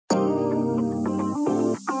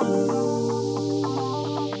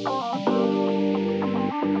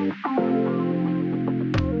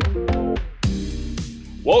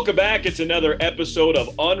Welcome back. It's another episode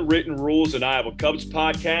of Unwritten Rules, an Iowa Cubs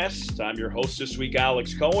podcast. I'm your host this week,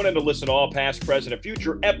 Alex Cohen, and to listen to all past, present, and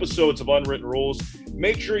future episodes of Unwritten Rules,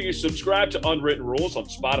 make sure you subscribe to Unwritten Rules on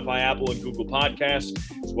Spotify, Apple, and Google Podcasts,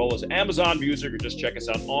 as well as Amazon Music, or just check us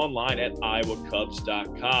out online at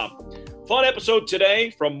iowacubs.com. Fun episode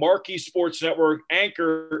today from Marquee Sports Network,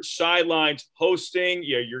 anchor, sidelines, hosting,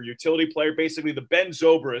 your utility player, basically the Ben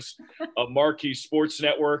Zobrist of Marquee Sports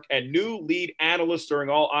Network, and new lead analyst during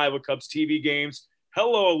all Iowa Cubs TV games.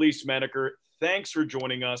 Hello, Elise Menaker. Thanks for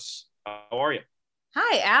joining us. How are you?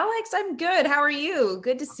 Hi, Alex. I'm good. How are you?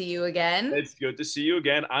 Good to see you again. It's good to see you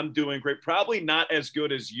again. I'm doing great. Probably not as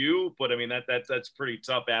good as you, but I mean that's pretty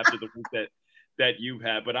tough after the week that you've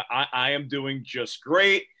had. But I am doing just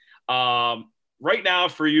great. Right now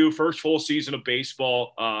for you, first full season of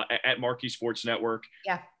baseball at Marquee Sports Network.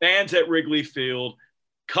 Yeah. Fans at Wrigley Field,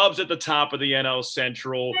 Cubs at the top of the NL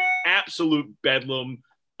Central, absolute bedlam.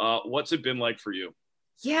 What's it been like for you?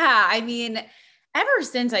 Yeah, I mean, ever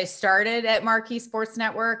since I started at Marquee Sports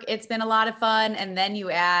Network, it's been a lot of fun. And then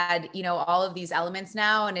you add, all of these elements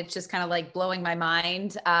now, and it's just kind of like blowing my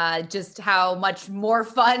mind, just how much more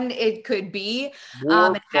fun it could be.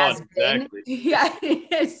 It has been. Exactly.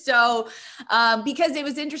 Yeah. So, because it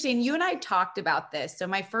was interesting, you and I talked about this. So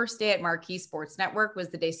my first day at Marquee Sports Network was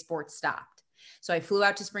the day sports stopped. So I flew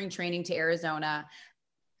out to spring training to Arizona.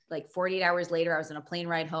 Like 48 hours later, I was on a plane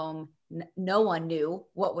ride home. No one knew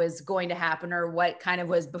what was going to happen or what kind of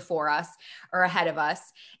was before us or ahead of us.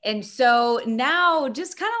 And so now,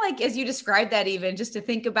 just kind of like, as you described that, even just to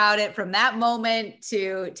think about it from that moment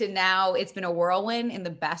to now, it's been a whirlwind in the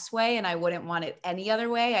best way. And I wouldn't want it any other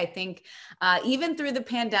way. I think even through the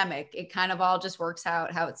pandemic, it kind of all just works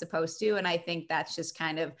out how it's supposed to. And I think that's just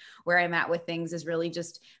kind of where I'm at with things, is really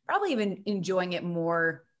just probably even enjoying it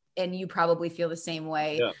more. And you probably feel the same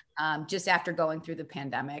way, just after going through the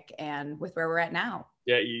pandemic and with where we're at now.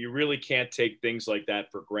 Yeah, you really can't take things like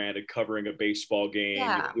that for granted, covering a baseball game,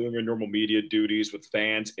 doing your normal media duties with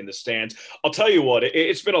fans in the stands. I'll tell you what,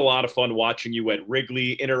 it's been a lot of fun watching you at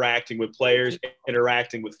Wrigley, interacting with players,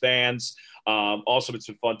 interacting with fans. Also, it's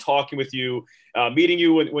been fun talking with you, meeting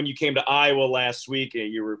you when you came to Iowa last week,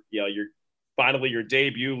 and you're finally your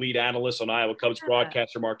debut lead analyst on Iowa Cubs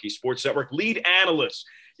broadcaster, Marquee Sports Network, lead analyst.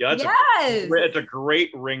 Yeah, that's a great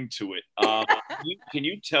ring to it. Can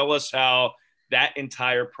you tell us how that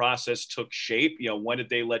entire process took shape? When did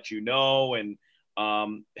they let you know, and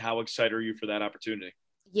how excited are you for that opportunity?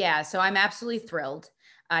 Yeah, so I'm absolutely thrilled.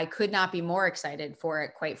 I could not be more excited for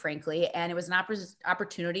it, quite frankly. And it was an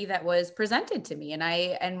opportunity that was presented to me.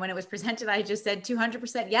 And when it was presented, I just said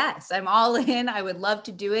 200% yes, I'm all in. I would love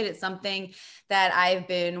to do it. It's something that I've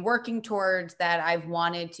been working towards, that I've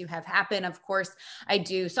wanted to have happen. Of course, I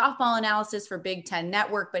do softball analysis for Big Ten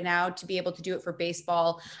Network, but now to be able to do it for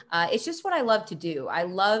baseball, it's just what I love to do. I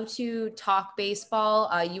love to talk baseball.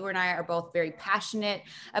 You and I are both very passionate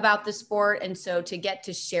about the sport. And so to get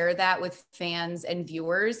to share that with fans and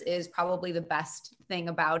viewers is probably the best thing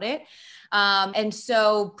about it. And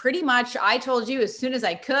so pretty much I told you as soon as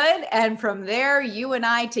I could. And from there, you and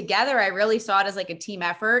I together, I really saw it as like a team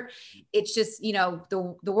effort. It's just,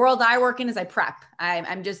 the world I work in is I prep.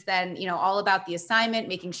 I'm just then, all about the assignment,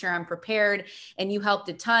 making sure I'm prepared. And you helped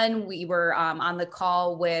a ton. We were on the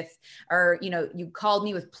call with, you called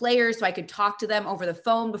me with players so I could talk to them over the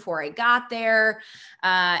phone before I got there.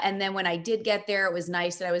 And then when I did get there, it was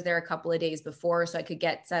nice that I was there a couple of days before so I could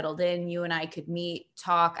get settled in. You and I could meet,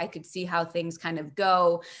 talk. I could see how things kind of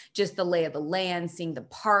go, just the lay of the land, seeing the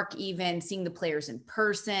park, even seeing the players in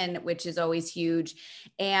person, which is always huge.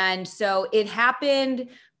 And so it happened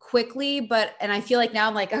quickly, and I feel like now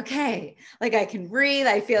I'm like, okay, like I can breathe.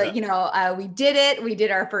 I feel like, we did it. We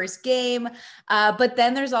did our first game. But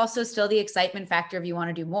then there's also still the excitement factor of you want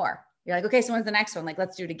to do more. You're like, okay, so when's the next one? Like,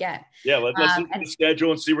 let's do it again. Yeah, let's look at the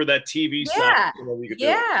schedule and see where that TV side.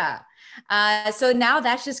 Yeah. So now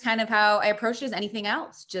that's just kind of how I approach it as anything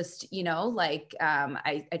else. Just, I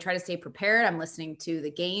try to stay prepared. I'm listening to the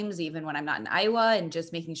games, even when I'm not in Iowa, and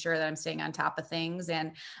just making sure that I'm staying on top of things.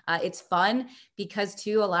 And it's fun because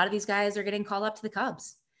too, a lot of these guys are getting called up to the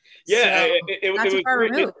Cubs. Yeah, so it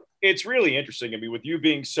was it's really interesting. I mean, with you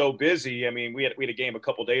being so busy, I mean, we had a game a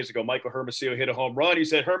couple days ago. Michael Hermosillo hit a home run. He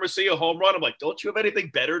said, Hermosillo home run. I'm like, don't you have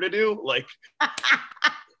anything better to do? Like,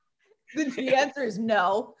 the answer is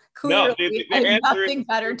no. Clearly, the answer nothing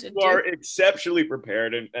better to do. You are exceptionally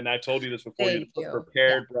prepared. And I told you this before, you're the most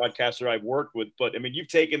prepared broadcaster I've worked with. But I mean, you've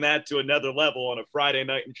taken that to another level on a Friday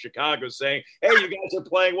night in Chicago saying, hey, you guys are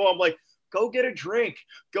playing well. I'm like, go get a drink,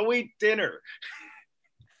 go eat dinner.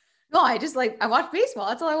 No, I watch baseball.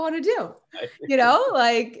 That's all I want to do. You know,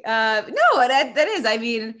 like, no, that is, I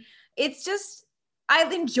mean, it's just, I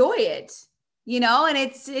enjoy it, you know, and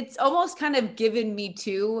it's almost kind of given me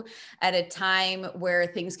too at a time where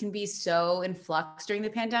things can be so in flux during the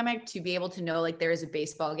pandemic to be able to know, like, there is a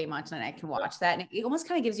baseball game on tonight, I can watch that. And it almost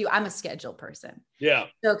kind of gives you, I'm a schedule person. Yeah.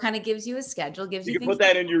 So it kind of gives you a schedule, gives you can things put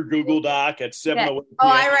that in your Google Doc at 7 yeah. Oh,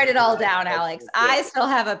 I write it all down, Alex. Yeah. I still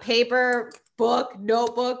have a paper, book,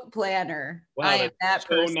 notebook, planner. Wow, I am that so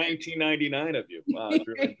person. 1999 of you. Wow, that's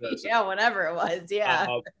really impressive. Yeah, whatever it was.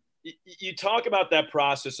 Yeah. You talk about that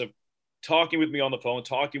process of talking with me on the phone,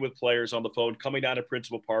 talking with players on the phone, coming down to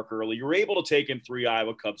Principal Park early. You were able to take in 3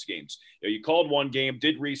 Iowa Cubs games. You called one game,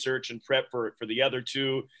 did research and prep for the other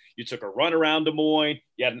 2. You took a run around Des Moines.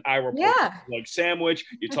 You had an Iowa like sandwich.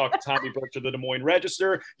 You talked to Tommy Burke to the Des Moines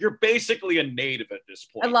Register. You're basically a native at this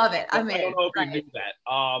point. I love it. I don't know if you knew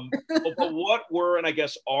that. But what were, and I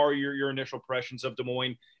guess are your initial impressions of Des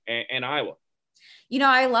Moines and Iowa? You know,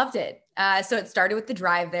 I loved it. So it started with the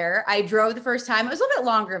drive there. I drove the first time. It was a little bit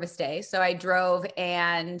longer of a stay. So I drove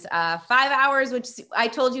and 5 hours, which I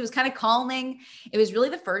told you was kind of calming. It was really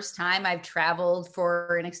the first time I've traveled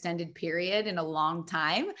for an extended period in a long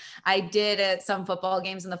time. I did some football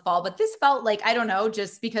games in the fall, but this felt like, I don't know,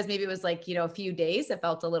 just because maybe it was like, you know, a few days, it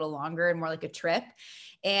felt a little longer and more like a trip.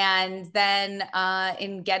 And then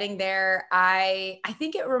in getting there, I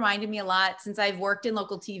think it reminded me a lot, since I've worked in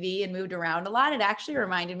local TV and moved around a lot. It actually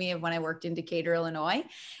reminded me of when I worked in Decatur, Illinois.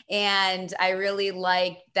 And I really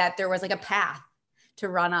liked that there was like a path to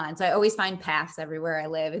run on. So I always find paths everywhere I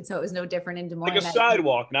live. And so it was no different in Des Moines. Like a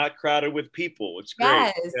sidewalk, not crowded with people. It's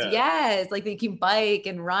great. Yes. Like you can bike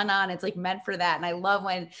and run on. It's like meant for that. And I love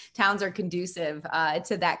when towns are conducive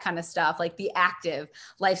to that kind of stuff, like the active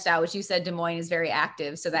lifestyle, which you said Des Moines is very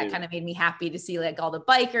active. So that kind of made me happy to see like all the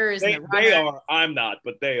bikers. They are. I'm not,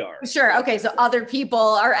 but they are. Sure. Okay. So other people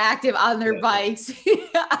are active on their bikes.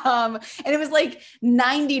 And it was like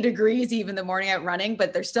 90 degrees even the morning out running,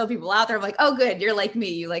 but there's still people out there. I'm like, oh, good. You're like me.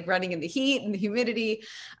 You like running in the heat and the humidity.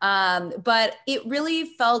 But it really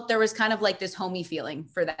felt there was kind of like this homey feeling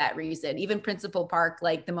for that reason. Even Principal Park,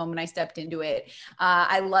 like the moment I stepped into it,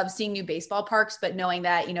 I love seeing new baseball parks, but knowing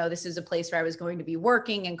that, you know, this is a place where I was going to be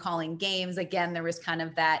working and calling games. Again, there was kind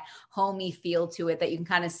of that homey feel to it that you can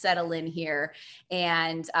kind of settle in here.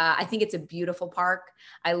 And I think it's a beautiful park.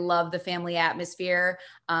 I love the family atmosphere.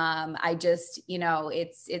 I just, you know,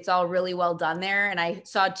 it's all really well done there. And I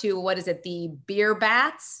saw too, what is it? The beer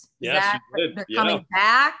bats? Yes, they're coming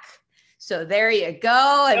back. So there you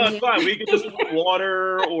go. It's fine. We could just put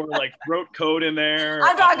water or like throat coat in there.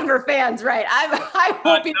 I'm talking for fans, right? I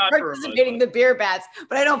won't be participating in the beer bats,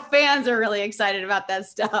 but I know fans are really excited about that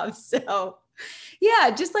stuff. So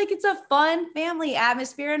yeah, just like it's a fun family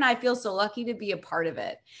atmosphere. And I feel so lucky to be a part of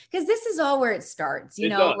it, because this is all where it starts, you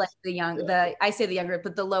know, like I say the younger,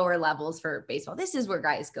 but the lower levels for baseball. This is where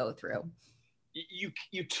guys go through.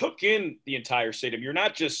 You took in the entire stadium. You're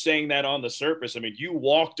not just saying that on the surface. I mean, you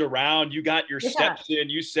walked around, you got your steps in,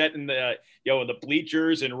 you sat in the, you know, in the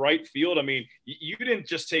bleachers in right field. I mean, you didn't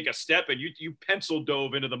just take a step and you pencil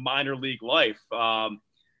dove into the minor league life. That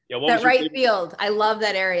right field. I love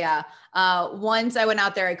that area. Once I went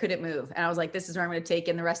out there, I couldn't move. And I was like, this is where I'm going to take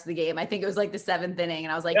in the rest of the game. I think it was like the 7th inning.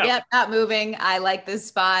 And I was like, yep, not moving. I like this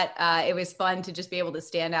spot. It was fun to just be able to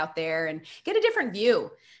stand out there and get a different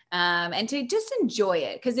view. And to just enjoy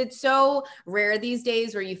it, because it's so rare these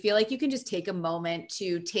days where you feel like you can just take a moment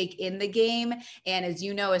to take in the game. And as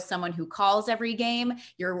you know, as someone who calls every game,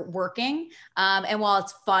 you're working. And while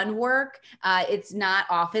it's fun work, it's not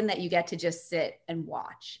often that you get to just sit and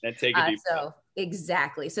watch. And take a deep breath.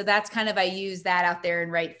 Exactly. So that's kind of, I use that out there in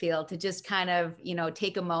right field to just kind of, you know,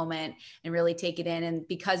 take a moment and really take it in. And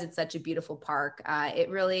because it's such a beautiful park, it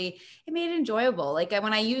made it enjoyable. Like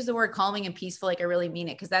when I use the word calming and peaceful, like I really mean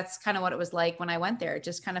it, because that's kind of what it was like when I went there. It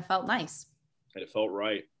just kind of felt nice. And it felt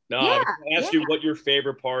right. No, I asked you what your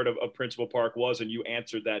favorite part of Principal Park was, and you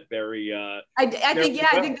answered that very. I think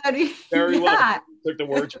that'd be very well. You took the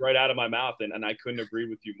words right out of my mouth, and I couldn't agree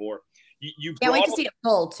with you more. You can't wait to see it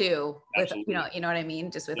full too. With, you know what I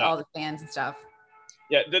mean, just with all the fans and stuff.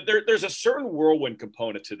 Yeah, there's a certain whirlwind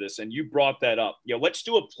component to this, and you brought that up. Let's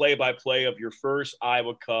do a play-by-play of your first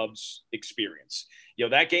Iowa Cubs experience.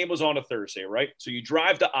 That game was on a Thursday, right? So you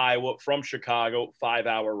drive to Iowa from Chicago,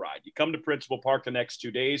 5-hour ride. You come to Principal Park the next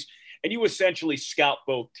 2 days, and you essentially scout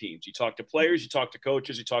both teams. You talk to players, you talk to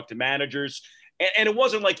coaches, you talk to managers, and it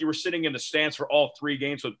wasn't like you were sitting in the stands for all 3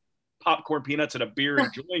 games with popcorn, peanuts, and a beer,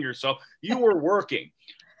 enjoying yourself. You were working.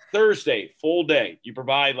 Thursday, full day. You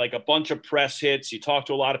provide like a bunch of press hits. You talk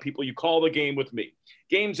to a lot of people. You call the game with me.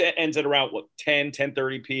 Games ends at around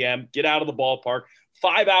 10:30 p.m. Get out of the ballpark.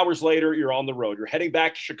 5 hours later, you're on the road. You're heading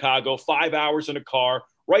back to Chicago, 5 hours in a car,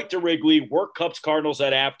 right to Wrigley, work Cubs Cardinals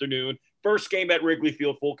that afternoon. First game at Wrigley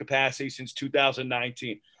Field, full capacity since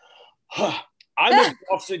 2019. I'm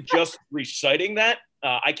exhausted just reciting that.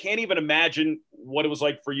 I can't even imagine what it was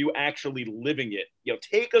like for you actually living it.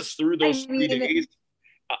 Take us through those 3 days.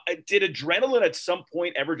 Did adrenaline at some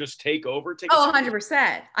point ever just take over?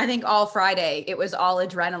 100%. I think all Friday, it was all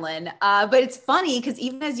adrenaline. But it's funny because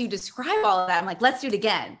even as you describe all of that, I'm like, let's do it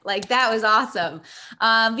again. Like, that was awesome.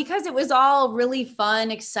 Because it was all really fun,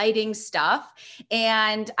 exciting stuff.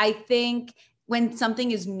 And I think when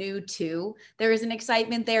something is new too, there is an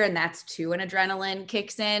excitement there, and that's too, an adrenaline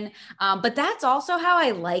kicks in. But that's also how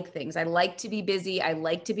I like things. I like to be busy. I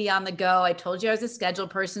like to be on the go. I told you I was a schedule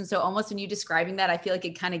person. So almost when you describing that, I feel like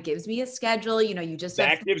it kind of gives me a schedule. You just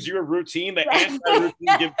that gives you a routine. The anti-routine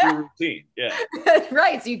gives you a routine. Yeah.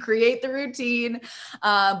 Right. So you create the routine.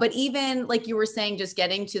 But even like you were saying, just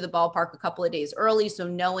getting to the ballpark a couple of days early. So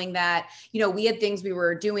knowing that, we had things we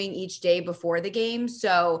were doing each day before the game.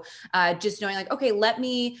 So just knowing like, okay,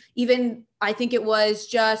 I think it was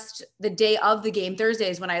just the day of the game,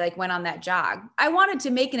 Thursdays, when I went on that jog. I wanted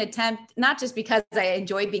to make an attempt, not just because I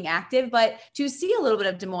enjoyed being active, but to see a little bit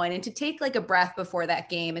of Des Moines and to take a breath before that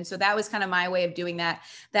game. And so that was kind of my way of doing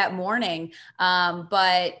that morning.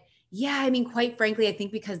 But yeah, quite frankly, I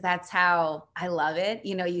think because that's how I love it.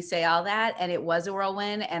 You say all that, and it was a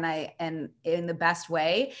whirlwind, and in the best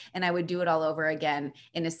way. And I would do it all over again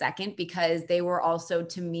in a second, because they were also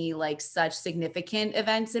to me such significant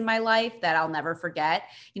events in my life that I'll never forget.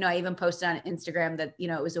 I even posted on Instagram that,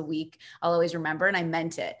 it was a week I'll always remember. And I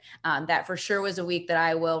meant it. That for sure was a week that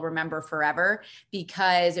I will remember forever,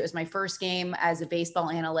 because it was my first game as a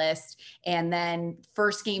baseball analyst. And then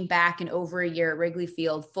first game back in over a year at Wrigley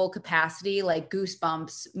Field, full capacity,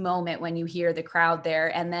 goosebumps moment when you hear the crowd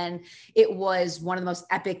there. And then it was one of the most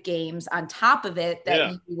epic games on top of it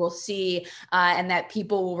that you will see and that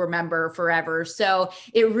people will remember forever. So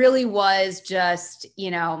it really was just,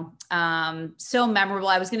 so memorable.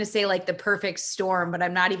 I was going to say the perfect storm, but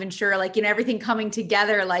I'm not even sure, everything coming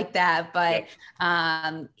together like that. But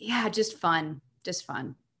just fun.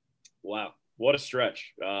 Wow. What a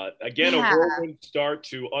stretch. Again, a whirlwind start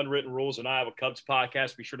to Unwritten Rules, and Iowa Cubs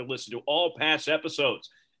podcast. Be sure to listen to all past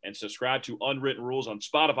episodes and subscribe to Unwritten Rules on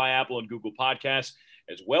Spotify, Apple, and Google Podcasts,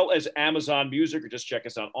 as well as Amazon Music, or just check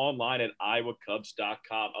us out online at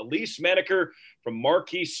iowacubs.com. Elise Menaker from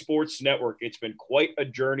Marquee Sports Network. It's been quite a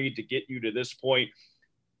journey to get you to this point,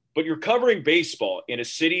 but you're covering baseball in a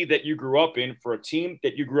city that you grew up in for a team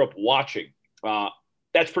that you grew up watching.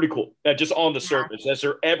 That's pretty cool. Just on the surface. Has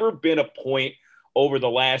there ever been a point over the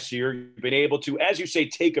last year you've been able to, as you say,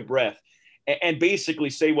 take a breath and basically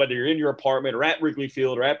say, whether you're in your apartment or at Wrigley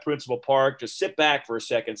Field or at Principal Park, just sit back for a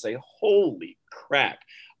second and say, holy crap,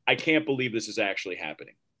 I can't believe this is actually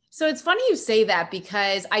happening? So it's funny you say that,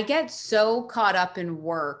 because I get so caught up in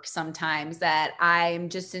work sometimes that I'm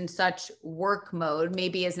just in such work mode.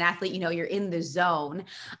 Maybe as an athlete, you're in the zone,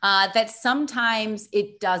 that sometimes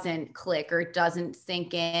it doesn't click or it doesn't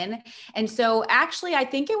sink in. And so actually, I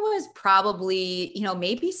think it was probably,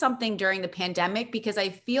 maybe something during the pandemic, because I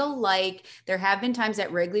feel like there have been times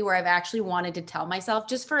at Wrigley where I've actually wanted to tell myself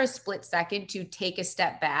just for a split second to take a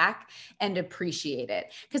step back and appreciate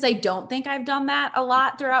it. Because I don't think I've done that a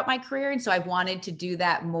lot throughout my career. And so I've wanted to do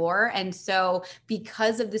that more. And so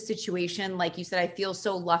because of the situation, like you said, I feel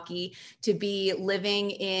so lucky to be living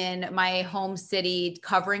in my home city,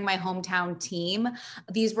 covering my hometown team.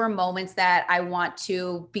 These were moments that I want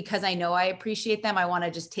to, because I know I appreciate them, I want to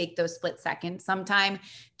just take those split seconds sometime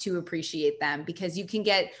to appreciate them, because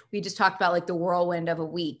we just talked about the whirlwind of a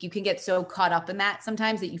week. You can get so caught up in that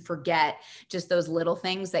sometimes that you forget just those little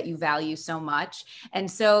things that you value so much. And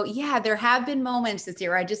so, there have been moments this year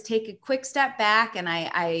where I just take a quick step back and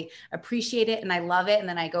I appreciate it and I love it. And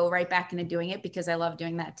then I go right back into doing it, because I love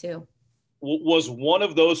doing that too. Was one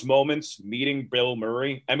of those moments meeting Bill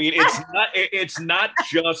Murray? It's not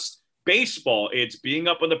just baseball. It's being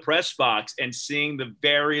up in the press box and seeing the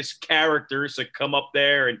various characters that come up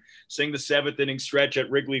there and sing the 7th inning stretch at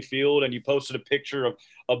Wrigley Field. And you posted a picture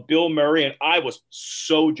of Bill Murray, and I was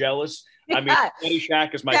so jealous.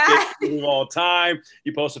 Caddyshack is my favorite of all time.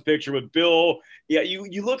 You post a picture with Bill. Yeah,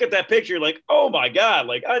 you look at that picture, you're like, oh my God,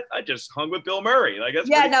 I just hung with Bill Murray.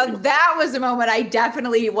 Cool. That was a moment I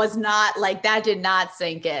definitely was not that did not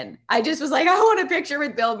sink in. I just was I want a picture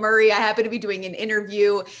with Bill Murray. I happened to be doing an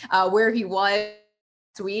interview where he was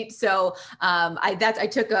sweet. So I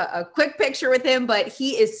took a quick picture with him, but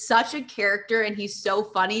he is such a character and he's so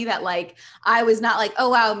funny that like, I was not like, oh,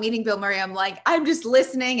 wow, meeting Bill Murray. I'm like, I'm just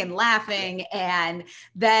listening and laughing. And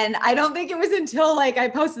then I don't think it was until like I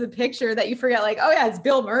posted the picture that you forget like, oh yeah, it's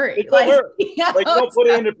Bill Murray. It's like, like don't put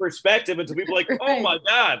it into perspective until people are like, oh my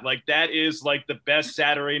God, like that is like the best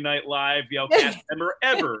Saturday Night Live, cast member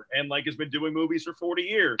ever. And like has been doing movies for 40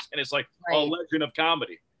 years. And it's like a legend of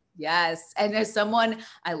comedy. Yes. And as someone,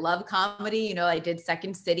 I love comedy, I did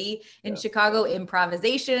Second City in Chicago,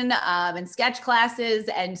 improvisation and sketch classes.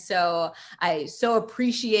 And so I so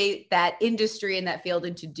appreciate that industry and that field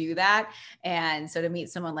and to do that. And so to meet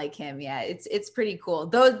someone like him, it's pretty cool.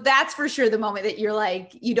 Though that's for sure the moment that you're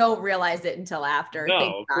like, you don't realize it until after. No,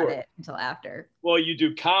 think about it until after. Well, you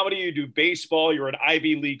do comedy, you do baseball, you're an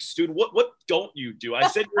Ivy League student. What don't you do? I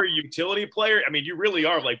said you're a utility player. I mean, you really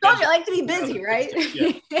are like. Don't you like to be busy, right?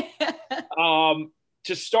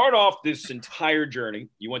 To start off this entire journey,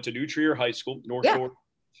 you went to New Trier High School, North Shore,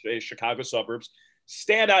 Chicago suburbs,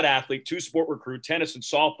 standout athlete, two-sport recruit, tennis and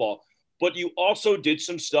softball. But you also did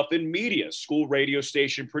some stuff in media, school radio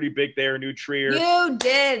station, pretty big there in New Trier. You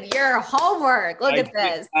did your homework. Look at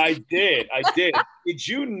this. I did. Did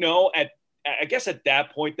you know I guess at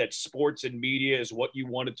that point that sports and media is what you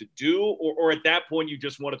wanted to do, or at that point you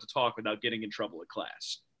just wanted to talk without getting in trouble in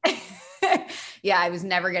class? Yeah, I was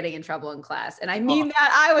never getting in trouble in class. And I mean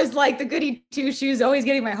that I was like the goody two shoes, always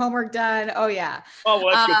getting my homework done. Oh yeah. Oh,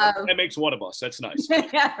 well, that's good. That makes one of us. That's nice.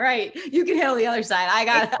 Yeah, right. You can handle the other side.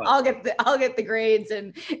 I'll get the grades.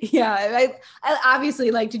 And I obviously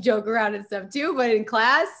like to joke around and stuff too, but in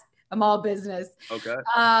class, I'm all business. Okay.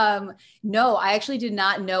 No, I actually did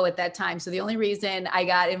not know at that time. So the only reason I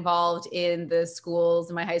got involved in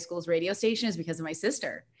my high school's radio station is because of my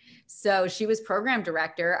sister. So she was program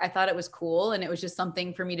director. I thought it was cool. And it was just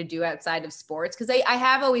something for me to do outside of sports. Cause I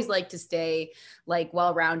have always liked to stay like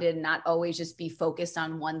well-rounded and not always just be focused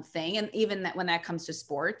on one thing. And even that when that comes to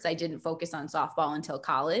sports, I didn't focus on softball until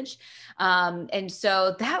college. And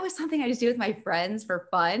so that was something I just did with my friends for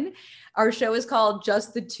fun. Our show is called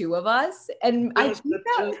Just the Two of Us. And I think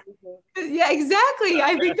yeah, exactly.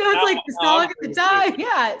 I think that was like the song at the time.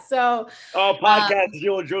 Yeah. So podcast,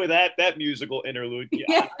 you'll enjoy that musical interlude.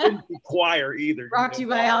 Yeah. I didn't choir either. Brought to you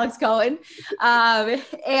by Alex Cohen.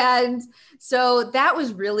 And so that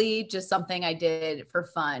was really just something I did for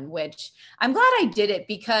fun, which I'm glad I did it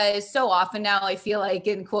because so often now I feel like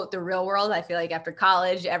in quote, the real world, I feel like after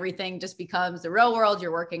college, everything just becomes the real world.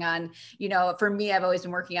 You're working on, for me, I've always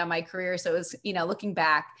been working on my career. So it was, looking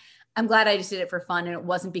back, I'm glad I just did it for fun. And it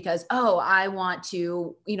wasn't because, I want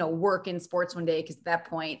to, work in sports one day. Cause at that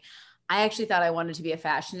point, I actually thought I wanted to be a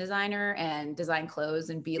fashion designer and design clothes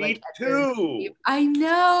and be Me too. I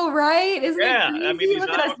know, right? Isn't it crazy? I mean, look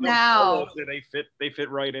at us now. They fit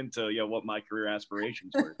right into what my career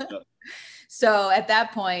aspirations were. So at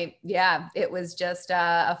that point, it was just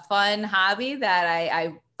a fun hobby that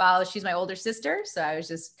I followed. She's my older sister, so I was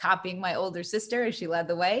just copying my older sister, and she led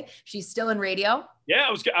the way. She's still in radio. Yeah,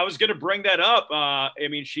 I was going to bring that up. I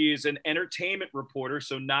mean, she is an entertainment reporter,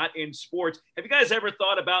 so not in sports. Have you guys ever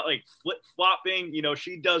thought about like flip-flopping?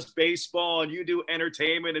 She does baseball and you do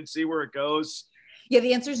entertainment and see where it goes? Yeah,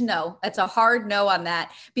 the answer is no. That's a hard no on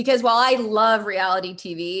that. Because while I love reality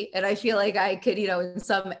TV and I feel like I could, in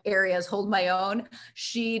some areas hold my own,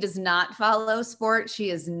 she does not follow sports. She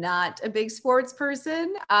is not a big sports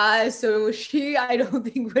person. So she, I don't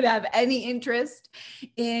think would have any interest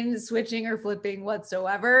in switching or flipping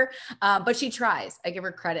whatsoever. But she tries. I give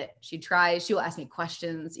her credit. She tries. She will ask me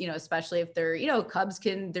questions, especially if there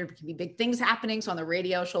can be big things happening. So on the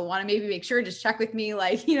radio, she'll want to maybe make sure, just check with me,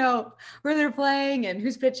 like, where they're playing and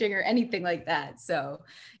who's pitching or anything like that. So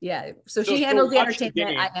so she handles the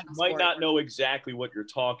entertainment. I handle might not know exactly what you're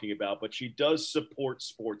talking about, but she does support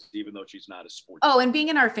sports even though she's not a sports. Oh, and being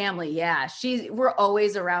in our family, we're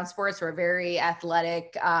always around sports. We're a very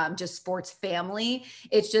athletic, just sports family.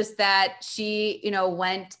 It's just that she,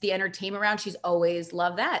 went the entertainment round. She's always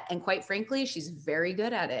loved that, and quite frankly, she's very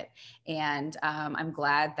good at it. And I'm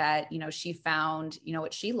glad that she found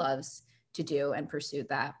what she loves to do and pursued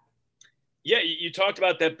that. Yeah, you talked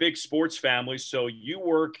about that big sports family. So you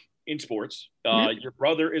work in sports. Your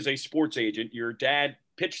brother is a sports agent. Your dad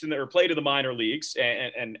pitched played in the minor leagues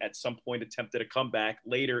and at some point attempted a comeback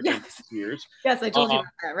later in his years. Yes, I told you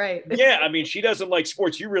about that, right? Yeah, I mean, she doesn't like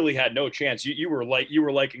sports. You really had no chance. You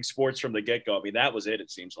were liking sports from the get-go. I mean, that was it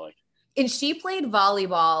seems like. And she played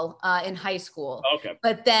volleyball in high school. Okay.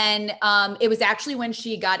 But then it was actually when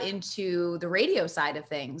she got into the radio side of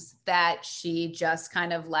things that she just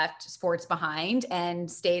kind of left sports behind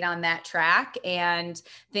and stayed on that track. And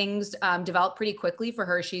things developed pretty quickly for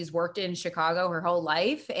her. She's worked in Chicago her whole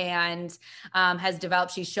life and has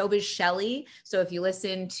developed, she's Showbiz Shelly. So if you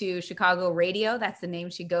listen to Chicago radio, that's the name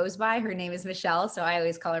she goes by. Her name is Michelle. So I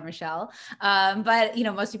always call her Michelle. But, you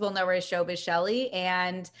know, most people know her as Showbiz Shelly.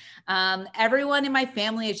 And everyone in my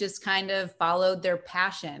family has just kind of followed their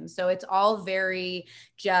passion. So it's all very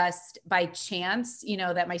just by chance, you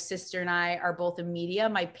know, that my sister and I are both in media.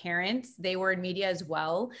 My parents, they were in media as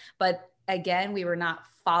well. But again, we were not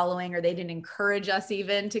following, or they didn't encourage us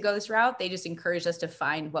even to go this route. They just encouraged us to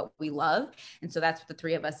find what we love. And so that's what the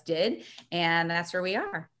three of us did. And that's where we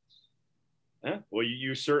are. Yeah, well,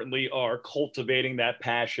 you certainly are cultivating that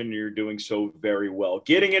passion. You're doing so very well.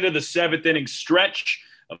 Getting into the seventh inning stretch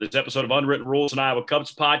of this episode of Unwritten Rules, an Iowa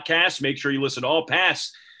Cubs podcast. Make sure you listen to all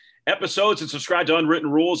past episodes and subscribe to Unwritten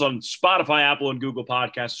Rules on Spotify, Apple, and Google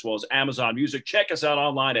Podcasts, as well as Amazon Music. Check us out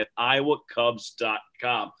online at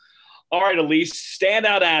iowacubs.com. All right, Elise,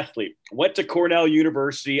 standout athlete, went to Cornell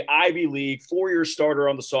University, Ivy League, 4-year starter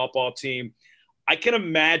on the softball team. I can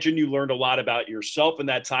imagine you learned a lot about yourself in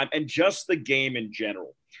that time and just the game in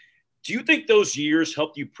general. Do you think those years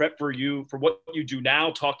helped you prep for what you do now,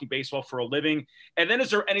 talking baseball for a living? And then is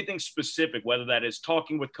there anything specific, whether that is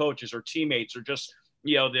talking with coaches or teammates or just,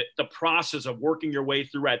 you know, the process of working your way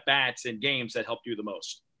through at bats and games that helped you the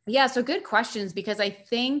most? Yeah. So good questions, because I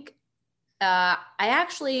think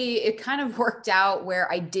it kind of worked out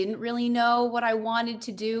where I didn't really know what I wanted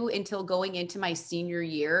to do until going into my senior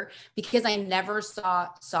year, because I never saw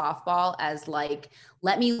softball as like,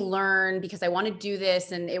 let me learn because I want to do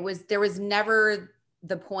this. And there was never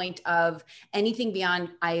the point of anything beyond,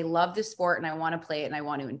 I love this sport and I want to play it and I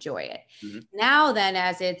want to enjoy it. Mm-hmm. Now then,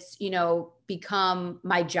 as it's, you know, become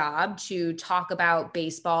my job to talk about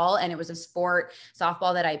baseball, and it was a sport,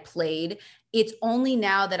 softball, that I played, it's only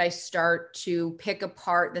now that I start to pick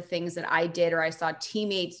apart the things that I did or I saw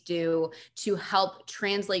teammates do to help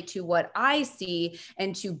translate to what I see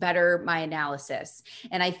and to better my analysis.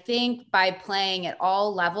 And I think by playing at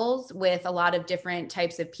all levels with a lot of different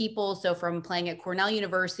types of people, so from playing at Cornell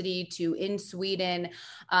University to in Sweden,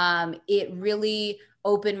 it really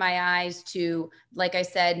opened my eyes to, like I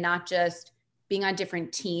said, not just being on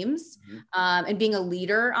different teams, and being a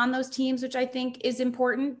leader on those teams, which I think is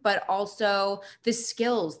important, but also the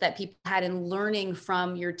skills that people had in learning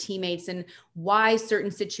from your teammates and why certain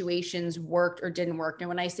situations worked or didn't work. And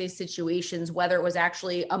when I say situations, whether it was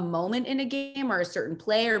actually a moment in a game or a certain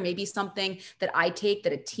play, or maybe something that I take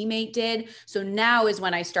that a teammate did. So now is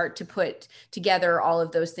when I start to put together all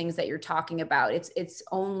of those things that you're talking about. It's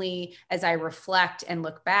only as I reflect and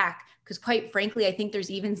look back, because quite frankly, I think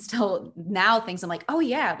there's even still now things I'm like, oh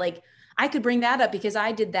yeah, like I could bring that up because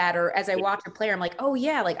I did that. Or as I watch a player, I'm like, oh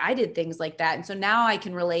yeah, like I did things like that. And so now I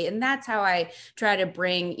can relate. And that's how I try to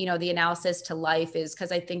bring, you know, the analysis to life, is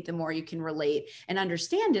because I think the more you can relate and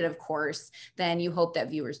understand it, of course, then you hope that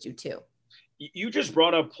viewers do too. You just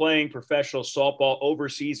brought up playing professional softball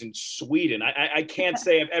overseas in Sweden. I can't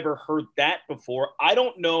say I've ever heard that before. I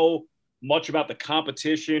don't know much about the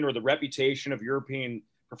competition or the reputation of European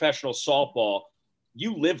professional softball.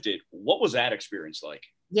 You lived it. What was that experience like?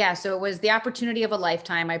 Yeah, so it was the opportunity of a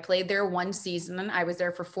lifetime. I played there one season. I was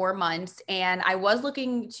there for 4 months, and I was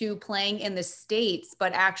looking to playing in the States,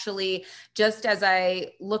 but actually just as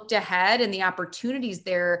I looked ahead and the opportunities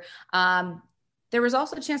there, there was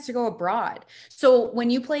also a chance to go abroad. So when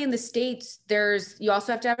you play in the States, you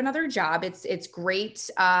also have to have another job. It's great,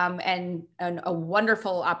 and a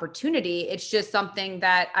wonderful opportunity. It's just something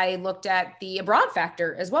that I looked at the abroad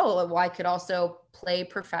factor as well. Well, I could also play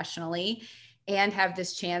professionally and have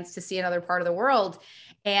this chance to see another part of the world.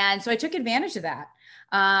 And so I took advantage of that.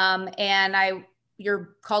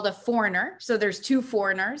 You're called a foreigner. So there's 2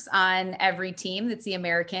 foreigners on every team. That's the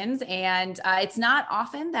Americans. And it's not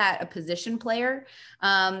often that a position player,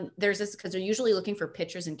 there's this, because they're usually looking for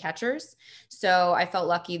pitchers and catchers. So I felt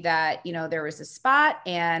lucky that, you know, there was a spot,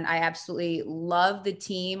 and I absolutely loved the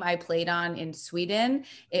team I played on in Sweden.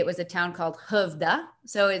 It was a town called Hovda.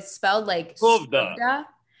 So it's spelled like Hovda.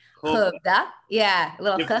 Hovda. Yeah, a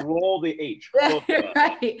little roll the H.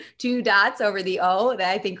 Right. 2 dots over the O that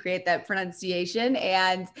I think create that pronunciation.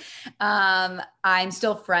 And I'm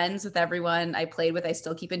still friends with everyone I played with. I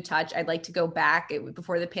still keep in touch. I'd like to go back.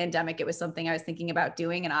 Before the pandemic, it was something I was thinking about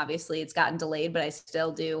doing, and obviously it's gotten delayed, but I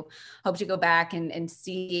still do hope to go back and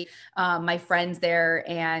see my friends there.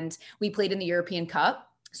 And we played in the European Cup.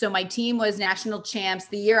 So my team was national champs.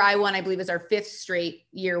 The year I won, I believe, is our 5th straight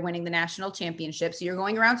year winning the national championship. So you're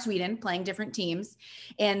going around Sweden playing different teams.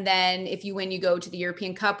 And then if you win, you go to the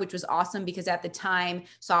European Cup, which was awesome because at the time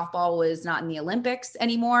softball was not in the Olympics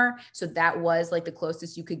anymore. So that was like the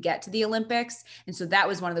closest you could get to the Olympics. And so that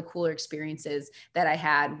was one of the cooler experiences that I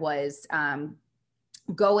had was,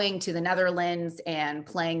 going to the Netherlands and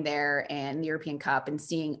playing there and the European Cup and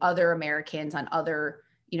seeing other Americans on other,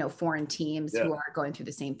 foreign teams who are going through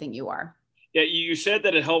the same thing you are. Yeah, you said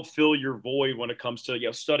that it helped fill your void when it comes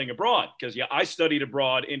to studying abroad. Because I studied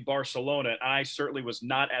abroad in Barcelona. And I certainly was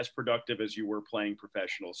not as productive as you were playing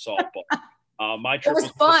professional softball. My trip was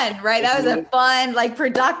fun, right? That was a fun, like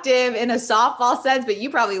productive in a softball sense, but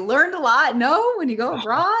you probably learned a lot. No, when you go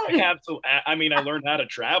abroad. Absolutely. I mean, I learned how to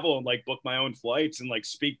travel and like book my own flights and like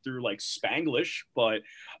speak through like Spanglish, but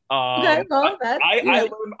okay, well,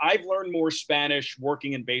 I've learned more Spanish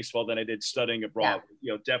working in baseball than I did studying abroad.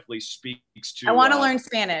 Yeah. Definitely speaks to. I want to learn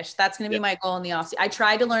Spanish. That's going to be my goal in the offseason. I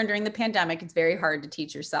tried to learn during the pandemic. It's very hard to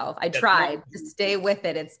teach yourself. I tried to stay with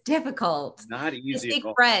it. It's difficult. Not easy. I speak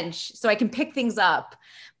French, so I can pick things up.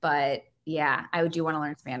 But yeah, I do want to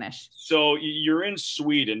learn Spanish. So you're in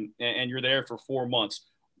Sweden and you're there for 4 months.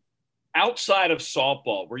 Outside of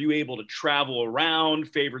softball, were you able to travel around?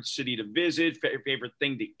 Favorite city to visit? Favorite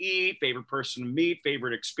thing to eat? Favorite person to meet?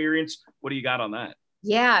 Favorite experience? What do you got on that?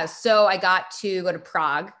 Yeah, so I got to go to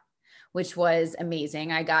Prague, which was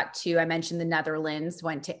amazing. I mentioned the Netherlands,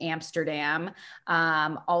 went to Amsterdam,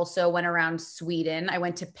 also went around Sweden. I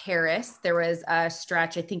went to Paris. There was a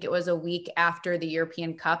stretch, I think it was a week after the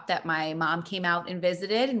European Cup that my mom came out and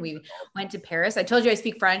visited, and we went to Paris. I told you I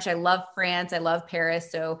speak French. I love France. I love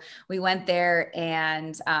Paris. So we went there,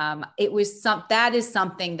 and that is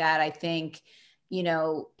something that I think,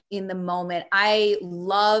 in the moment, I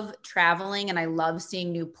love traveling and I love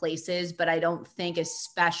seeing new places, but I don't think,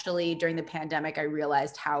 especially during the pandemic, I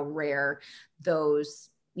realized how rare those,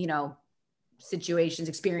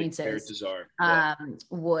 experiences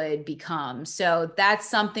would become. So that's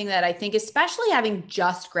something that I think, especially having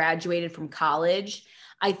just graduated from college,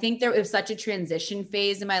 I think there was such a transition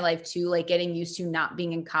phase in my life too, like getting used to not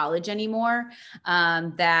being in college anymore,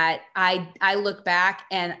 that I look back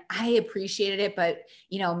and I appreciated it. But,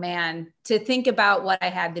 man, to think about what I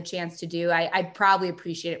had the chance to do, I probably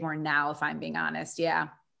appreciate it more now, if I'm being honest. Yeah.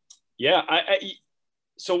 Yeah.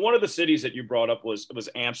 So one of the cities that you brought up was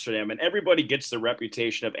Amsterdam, and everybody gets the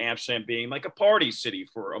reputation of Amsterdam being like a party city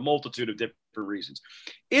for a multitude of different reasons.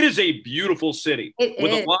 It is a beautiful city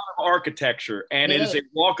with a lot of architecture, and it is a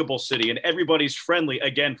walkable city, and everybody's friendly,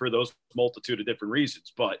 again, for those multitude of different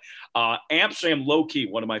reasons. But Amsterdam, low key,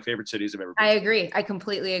 one of my favorite cities I've ever been. I agree. I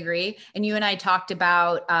completely agree. And you and I talked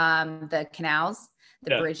about the canals,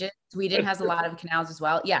 the bridges. Sweden has a lot of canals as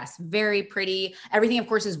well. Yes, very pretty. Everything, of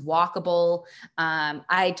course, is walkable.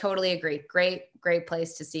 I totally agree. Great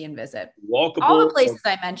place to see and visit. Walkable. All the places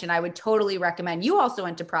I mentioned, I would totally recommend. You also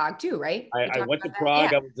went to Prague too, right? I went to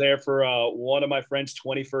Prague. Yeah. I was there for one of my friend's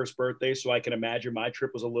 21st birthday, so I can imagine my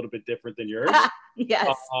trip was a little bit different than yours.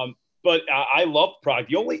 Yes. But I loved Prague.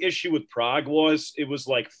 The only issue with Prague was it was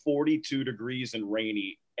like 42 degrees and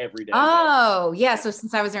rainy every day. Oh, yeah. So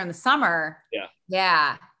since I was there in the summer. Yeah.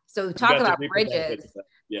 Yeah. So talk about bridges.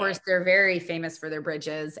 Yeah. Of course, they're very famous for their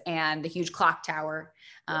bridges and the huge clock tower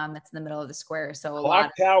that's in the middle of the square. So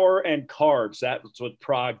clock tower and carbs. That's what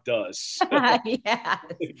Prague does. Yeah.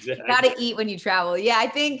 Exactly. Got to eat when you travel. Yeah. I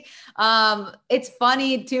think it's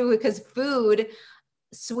funny too, because food,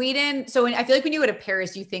 Sweden. So I feel like when you go to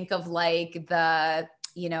Paris, you think of like the,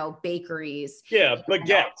 bakeries. Yeah,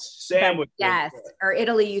 baguettes, sandwiches. Yes. Or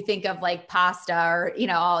Italy, you think of like pasta or,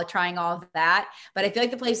 trying all of that. But I feel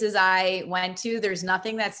like the places I went to, there's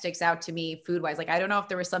nothing that sticks out to me food-wise. Like, I don't know if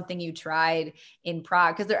there was something you tried in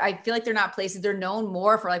Prague, because I feel like they're not places, they're known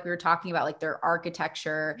more for, like we were talking about, like their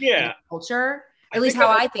architecture and culture. At least how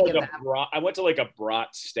I think of them. I went to like a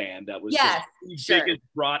brat stand that was the biggest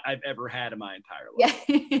brat I've ever had in my entire life.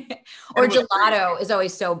 Yeah. Or gelato is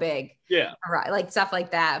always so big. Yeah. Like stuff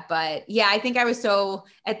like that. But yeah, I think I was so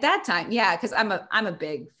at that time. Yeah. Cause I'm a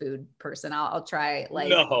big food person. I'll try like,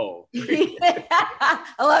 no. I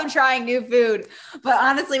love trying new food, but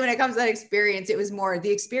honestly, when it comes to that experience, it was more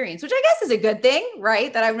the experience, which I guess is a good thing,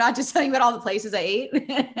 right? That I'm not just telling about all the places I ate.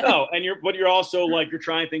 No. And you're also like, you're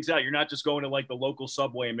trying things out. You're not just going to like the local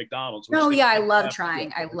Subway and McDonald's. No. Yeah. I love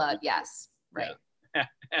trying. Yes. Right. Yeah.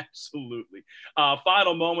 Absolutely.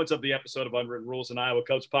 Final moments of the episode of Unwritten Rules and Iowa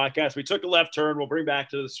Cubs podcast. We took a left turn. We'll bring back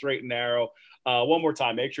to the straight and narrow. One more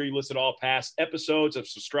time, make sure you listen to all past episodes and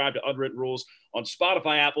subscribe to Unwritten Rules on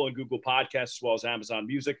Spotify, Apple, and Google Podcasts, as well as Amazon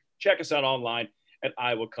Music. Check us out online at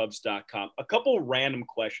iowacubs.com. A couple random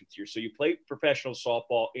questions here. So you play professional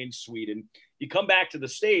softball in Sweden. You come back to the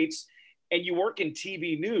States and you work in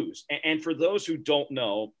TV news. And for those who don't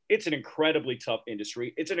know, it's an incredibly tough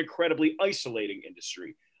industry. It's an incredibly isolating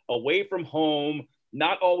industry. Away from home,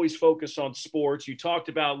 not always focused on sports. You talked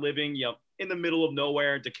about living, in the middle of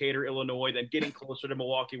nowhere in Decatur, Illinois, then getting closer to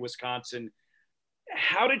Milwaukee, Wisconsin.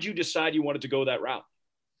 How did you decide you wanted to go that route?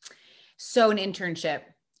 So an internship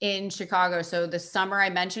in Chicago. So the summer, I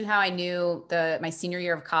mentioned how I knew my senior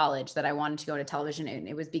year of college that I wanted to go to television. And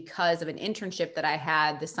it was because of an internship that I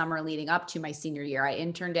had the summer leading up to my senior year. I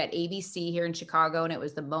interned at ABC here in Chicago, and it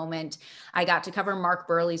was the moment I got to cover Mark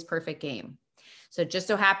Burley's Perfect Game. So it just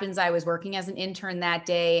so happens I was working as an intern that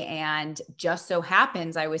day, and just so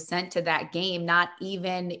happens I was sent to that game. Not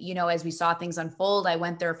even, as we saw things unfold, I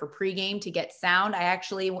went there for pregame to get sound. I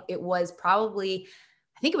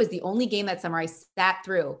think it was the only game that summer I sat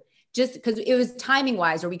through, just because it was timing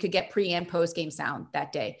wise, where we could get pre and post game sound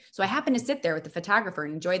that day. So I happened to sit there with the photographer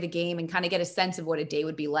and enjoy the game and kind of get a sense of what a day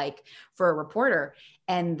would be like for a reporter.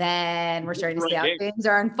 And then we're starting to see how things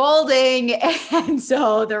are unfolding. And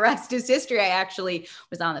so the rest is history. I actually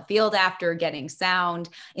was on the field after getting sound,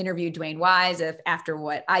 interviewed Dwayne Wise after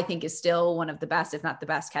what I think is still one of the best, if not the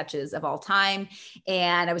best catches of all time.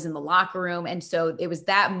 And I was in the locker room. And so it was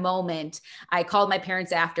that moment I called my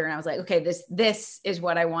parents after and I was like, okay, this is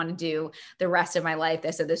what I want to do the rest of my life.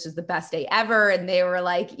 They said this was the best day ever. And they were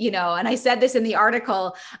like, and I said this in the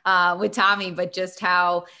article with Tommy, but just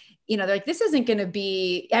how, they're like, this isn't going to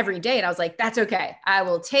be every day. And I was like, that's okay. I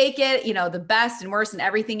will take it, the best and worst and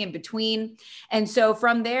everything in between. And so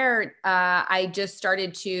from there, I just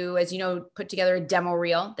started to, as you know, put together a demo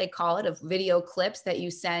reel, they call it, of video clips that you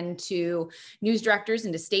send to news directors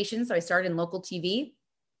and to stations. So I started in local TV.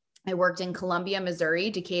 I worked in Columbia, Missouri,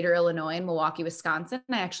 Decatur, Illinois, and Milwaukee, Wisconsin.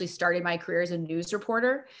 I actually started my career as a news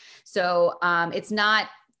reporter. So it's not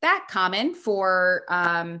that common for,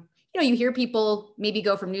 you hear people maybe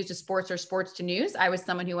go from news to sports or sports to news. I was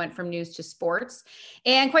someone who went from news to sports.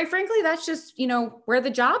 And quite frankly, that's just, where the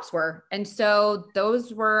jobs were. And so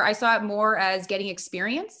I saw it more as getting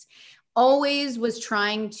experience. Always was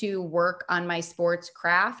trying to work on my sports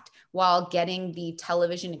craft while getting the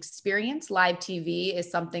television experience. Live TV is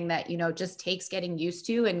something that, just takes getting used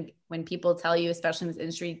to. And when people tell you, especially in this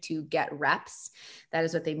industry, to get reps, that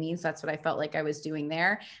is what they mean. So that's what I felt like I was doing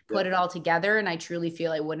there. Put it all together. And I truly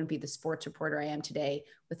feel I wouldn't be the sports reporter I am today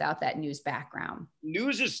without that news background.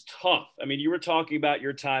 News is tough. I mean, you were talking about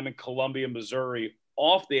your time in Columbia, Missouri,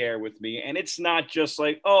 off the air with me. And it's not just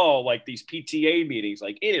like these PTA meetings.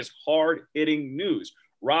 Like, it is hard hitting news,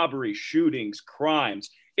 robbery, shootings, crimes.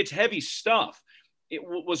 It's heavy stuff.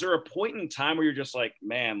 Was there a point in time where you're just like,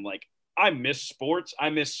 man, like, I miss sports. I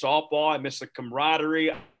miss softball. I miss the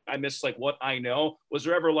camaraderie. I miss what I know. Was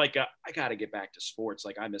there ever I got to get back to sports.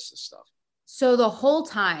 Like, I miss this stuff. So the whole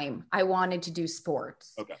time I wanted to do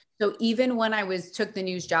sports. Okay. So even when I took the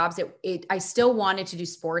news jobs, I still wanted to do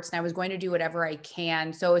sports, and I was going to do whatever I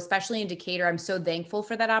can. So especially in Decatur, I'm so thankful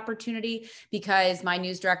for that opportunity, because my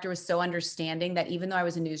news director was so understanding that even though I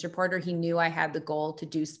was a news reporter, he knew I had the goal to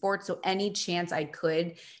do sports. So any chance I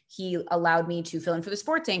could, he allowed me to fill in for the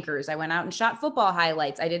sports anchors. I went out and shot football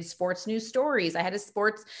highlights. I did sports news stories. I had a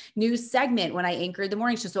sports news segment when I anchored the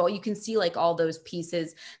morning show. So you can see all those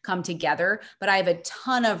pieces come together. But I have a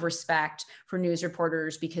ton of respect for news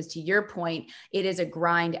reporters, because to your point, it is a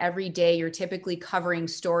grind every day. You're typically covering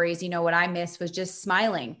stories. What I missed was just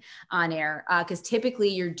smiling on air, because typically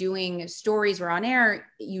you're doing stories where on air,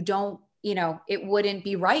 you don't, it wouldn't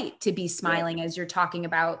be right to be smiling as you're talking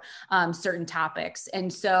about certain topics.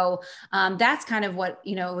 And so that's kind of what,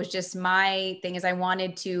 it was just my thing, is I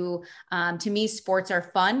wanted to me, sports are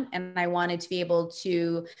fun, and I wanted to be able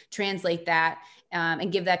to translate that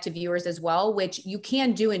and give that to viewers as well, which you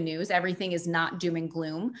can do in news. Everything is not doom and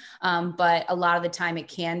gloom, but a lot of the time it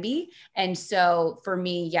can be. And so for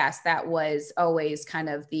me, yes, that was always kind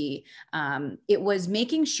of it was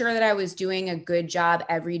making sure that I was doing a good job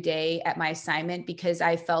every day at my assignment, because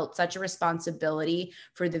I felt such a responsibility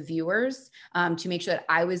for the viewers to make sure that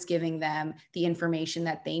I was giving them the information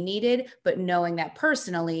that they needed, but knowing that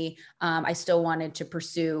personally, I still wanted to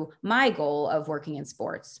pursue my goal of working in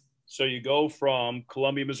sports. So you go from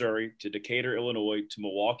Columbia, Missouri to Decatur, Illinois to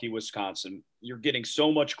Milwaukee, Wisconsin. You're getting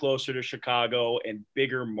so much closer to Chicago and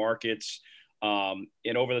bigger markets. And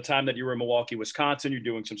over the time that you were in Milwaukee, Wisconsin, you're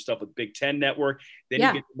doing some stuff with Big Ten Network. Then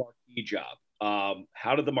you get the Marquee job.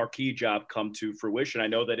 How did the Marquee job come to fruition? I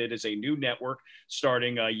know that it is a new network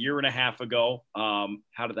starting a year and a half ago.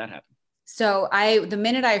 How did that happen? So the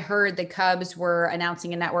minute I heard the Cubs were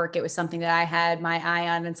announcing a network, it was something that I had my eye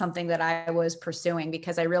on and something that I was pursuing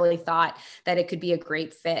because I really thought that it could be a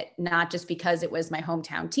great fit, not just because it was my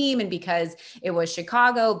hometown team and because it was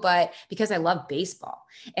Chicago, but because I love baseball.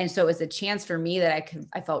 And so it was a chance for me that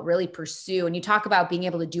I felt really pursue. And you talk about being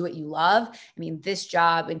able to do what you love. I mean, this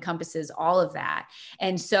job encompasses all of that.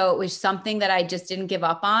 And so it was something that I just didn't give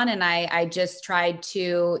up on. And I just tried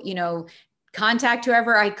to, contact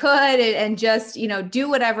whoever I could and just, do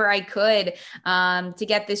whatever I could to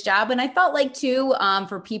get this job. And I felt like too,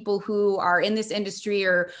 for people who are in this industry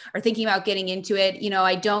or are thinking about getting into it,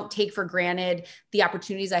 I don't take for granted the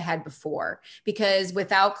opportunities I had before, because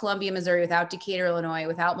without Columbia, Missouri, without Decatur, Illinois,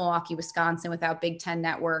 without Milwaukee, Wisconsin, without Big Ten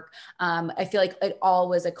Network, I feel like it all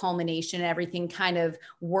was a culmination. Everything kind of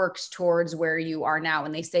works towards where you are now.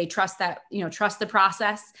 And they say, trust the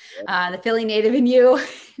process. The Philly native in you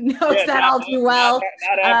knows that all too well.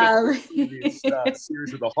 Not after this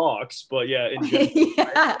series with the Hawks, but yeah, in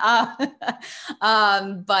general.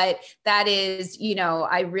 But that is,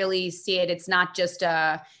 I really see it. It's not just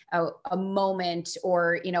a moment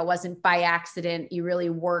or, wasn't by accident. You really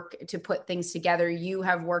work to put things together. You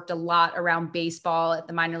have worked a lot around baseball at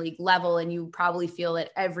the minor league level, and you probably feel that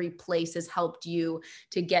every place has helped you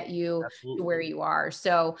to get you to where you are.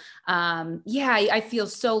 So, I feel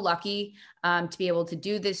so lucky to be able to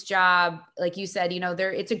do this job. Like you said,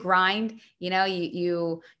 it's a grind,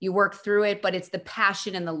 you work through it, but it's the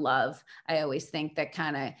passion and the love, I always think, that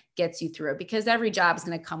kind of gets you through it, because every job is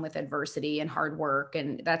going to come with adversity and hard work.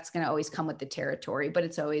 And that's going to always come with the territory, but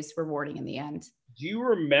it's always rewarding in the end. Do you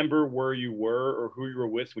remember where you were or who you were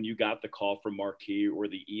with when you got the call from Marquee or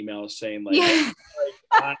the email saying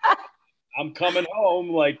I'm coming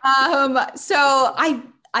home? So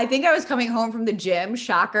I think I was coming home from the gym,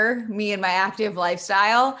 shocker, me and my active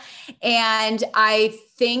lifestyle. And I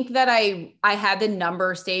think that I had the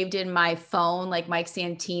number saved in my phone, like Mike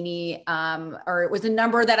Santini, or it was a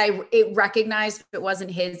number that it recognized. If it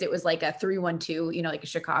wasn't his, it was like a 312, like a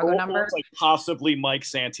Chicago number. Like possibly Mike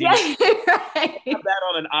Santini. Right. You have that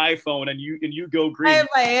on an iPhone and you go green. I have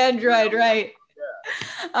my Android, right.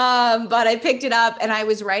 But I picked it up and I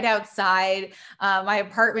was right outside my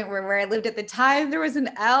apartment where I lived at the time. There was an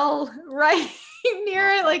L right near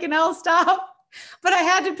it, like an L stop, but I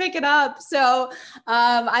had to pick it up. So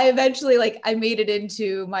I eventually I made it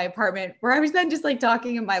into my apartment where I was then just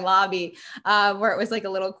talking in my lobby where it was a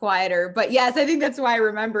little quieter. But yes, I think that's why I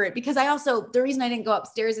remember it, because the reason I didn't go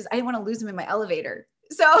upstairs is I didn't want to lose him in my elevator.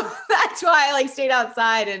 So that's why I stayed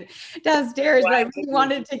outside and downstairs, but I really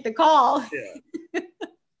wanted to take the call. Yeah.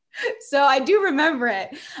 So I do remember it.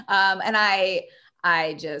 And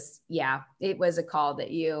I just, it was a call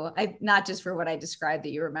that not just for what I described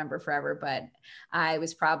that you remember forever, but I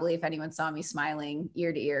was probably, if anyone saw me, smiling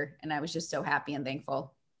ear to ear. And I was just so happy and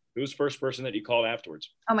thankful. Who's the first person that you called afterwards?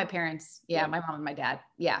 Oh, my parents. Yeah. My mom and my dad.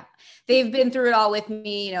 Yeah. They've been through it all with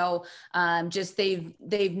me, just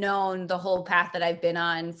they've known the whole path that I've been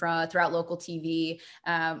on throughout local TV,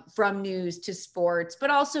 from news to sports, but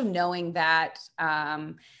also knowing that,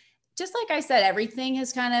 just like I said, everything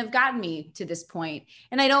has kind of gotten me to this point.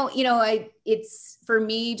 And I don't, it's for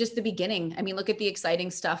me just the beginning. I mean, look at the exciting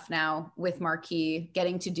stuff now with Marquee,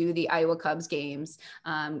 getting to do the Iowa Cubs games,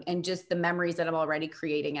 and just the memories that I'm already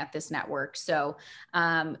creating at this network. So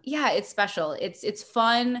it's special. It's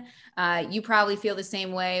fun. You probably feel the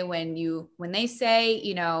same way when they say,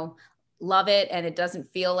 love it and it doesn't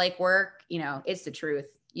feel like work, it's the truth.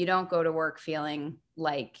 You don't go to work feeling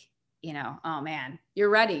like, oh man, you're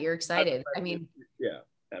ready. You're excited. I mean, yeah,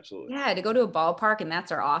 absolutely. Yeah. To go to a ballpark and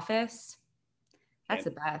that's our office. That's the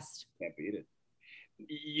best. Can't beat it.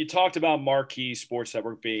 You talked about Marquee Sports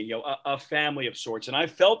Network being, a family of sorts. And I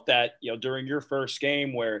felt that, during your first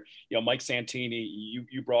game where, Mike Santini,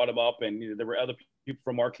 you brought him up and there were other people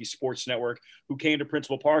from Marquee Sports Network who came to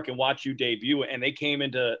Principal Park and watched you debut. And they came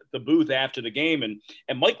into the booth after the game and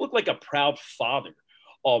Mike looked like a proud father.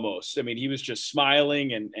 Almost. I mean, he was just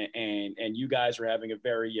smiling and you guys were having a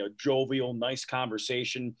very jovial, nice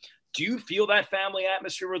conversation. Do you feel that family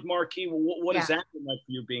atmosphere with Marquee? What is that like for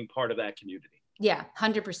you being part of that community? Yeah,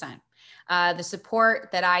 100%. The support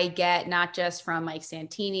that I get, not just from Mike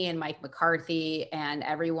Santini and Mike McCarthy and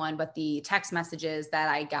everyone, but the text messages that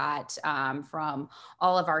I got from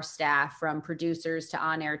all of our staff, from producers to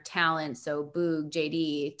on-air talent. So Boog,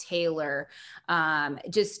 JD, Taylor,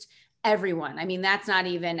 just everyone. I mean, that's not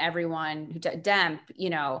even everyone who Demp,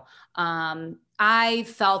 I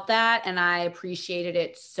felt that and I appreciated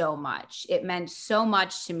it so much. It meant so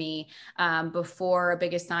much to me before a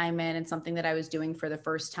big assignment and something that I was doing for the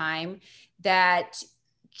first time, that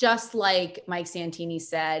just like Mike Santini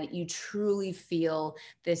said, you truly feel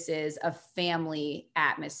this is a family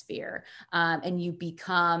atmosphere, and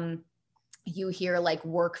you hear like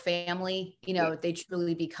work family, they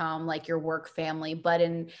truly become like your work family, but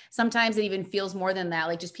sometimes it even feels more than that,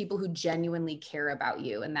 like just people who genuinely care about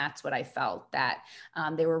you. And that's what I felt, that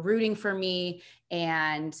they were rooting for me.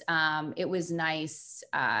 And it was nice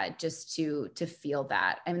just to feel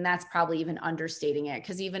that. I mean, that's probably even understating it,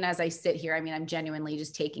 because even as I sit here, I mean, I'm genuinely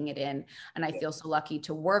just taking it in, and I feel so lucky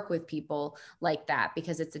to work with people like that,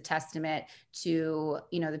 because it's a testament to,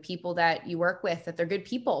 the people that you work with, that they're good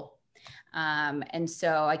people. And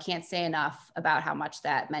so I can't say enough about how much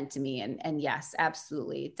that meant to me. And yes,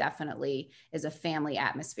 absolutely, definitely is a family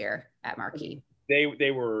atmosphere at Marquee.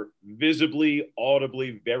 They were visibly,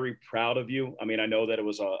 audibly very proud of you. I mean, I know that it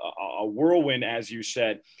was a whirlwind, as you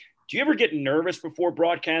said. Do you ever get nervous before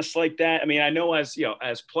broadcasts like that? I mean, I know as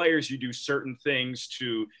players, you do certain things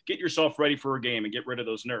to get yourself ready for a game and get rid of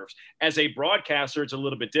those nerves. As a broadcaster, it's a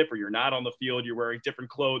little bit different. You're not on the field. You're wearing different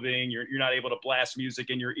clothing. You're not able to blast music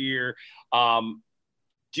in your ear. Do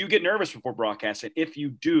you get nervous before broadcasting? If you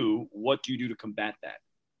do, what do you do to combat that?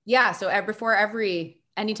 Yeah. So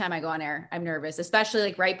anytime I go on air, I'm nervous, especially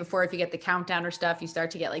like right before, if you get the countdown or stuff, you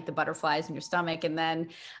start to get like the butterflies in your stomach. And then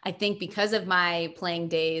I think because of my playing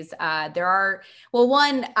days, I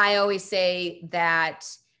always say that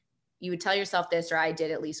you would tell yourself this, or I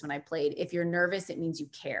did at least when I played, if you're nervous, it means you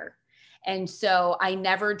care. And so I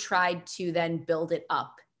never tried to then build it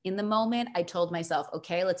up. In the moment, I told myself,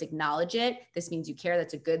 okay, let's acknowledge it. This means you care.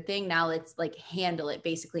 That's a good thing. Now let's like handle it,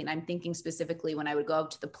 basically. And I'm thinking specifically when I would go up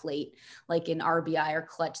to the plate, like in RBI or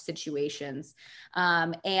clutch situations.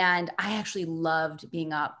 And I actually loved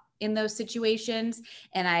being up in those situations.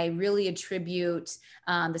 And I really attribute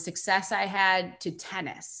the success I had to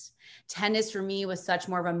tennis. Tennis for me was such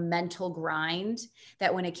more of a mental grind,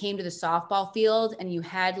 that when it came to the softball field and you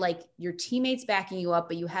had like your teammates backing you up,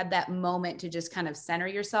 but you had that moment to just kind of center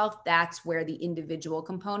yourself, that's where the individual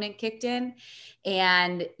component kicked in.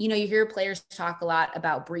 And, you hear players talk a lot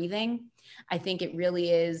about breathing. I think it really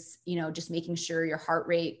is, just making sure your heart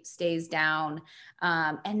rate stays down,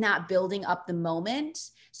 and not building up the moment.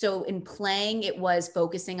 So in playing, it was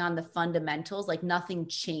focusing on the fundamentals, like nothing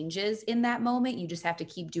changes in that moment. You just have to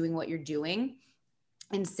keep doing what you're doing.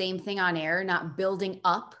 And same thing on air, not building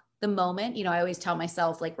up the moment. I always tell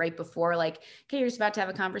myself, like right before, like, okay, you're just about to have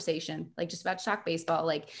a conversation, like just about to talk baseball.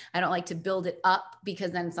 Like, I don't like to build it up,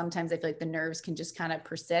 because then sometimes I feel like the nerves can just kind of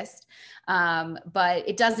persist. But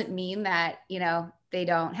it doesn't mean that, they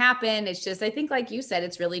don't happen. It's just, I think, like you said,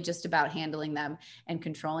 it's really just about handling them and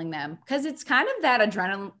controlling them, because it's kind of that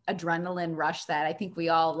adrenaline rush that I think we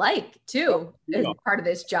all like too, as part of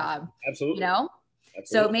this job. Absolutely. Absolutely.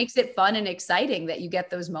 So it makes it fun and exciting that you get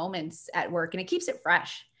those moments at work, and it keeps it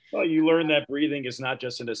fresh. Well, you learn that breathing is not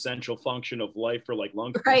just an essential function of life for like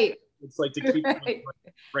lung. Right. It's like to keep right.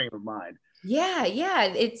 Frame of mind. Yeah.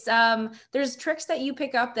 It's there's tricks that you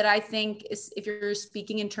pick up that I think is, if you're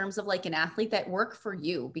speaking in terms of like an athlete, that work for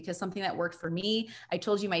you, because something that worked for me, I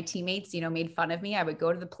told you my teammates, made fun of me. I would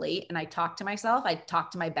go to the plate and I talked to myself. I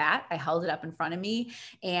talked to my bat. I held it up in front of me,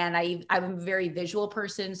 and I'm a very visual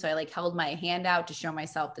person. So I like held my hand out to show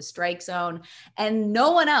myself the strike zone, and no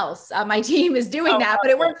one else on my team is doing that, but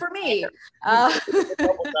it worked for me.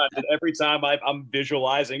 Every time I'm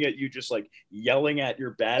visualizing it, you just like yelling at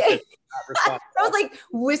your bat. I was like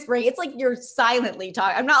whispering. It's like you're silently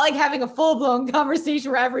talking. I'm not like having a full-blown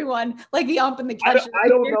conversation where everyone, like the ump and the catcher. I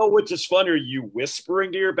don't know which is funnier, you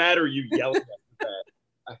whispering to your bat or you yelling at your bat.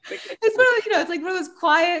 I think it's like one of those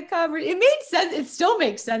quiet conversations. It made sense. It still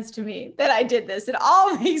makes sense to me that I did this. It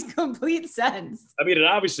all makes complete sense. I mean, it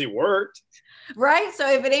obviously worked. Right. So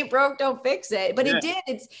if it ain't broke, don't fix it. But It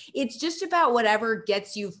did. It's just about whatever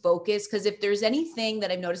gets you focused. Because if there's anything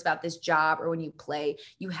that I've noticed about this job, or when you play,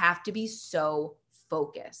 you have to be so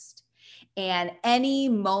focused. And any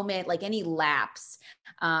moment, like any lapse,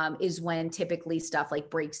 is when typically stuff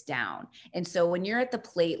like breaks down. And so when you're at the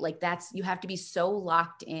plate, like you have to be so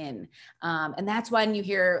locked in. And that's when you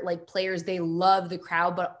hear like players, they love the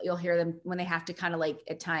crowd, but you'll hear them when they have to kind of like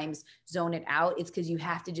at times zone it out. It's because you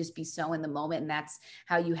have to just be so in the moment. And that's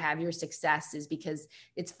how you have your success, is because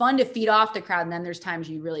it's fun to feed off the crowd. And then there's times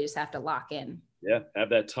you really just have to lock in. Yeah. Have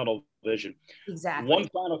that tunnel vision. Exactly. One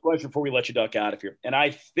final question before we let you duck out of here. And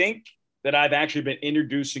I think that I've actually been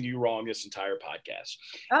introducing you wrong this entire podcast.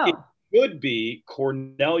 Oh. It could be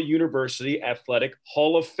Cornell University Athletic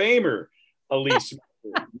Hall of Famer, Elise.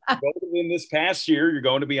 In this past year, you're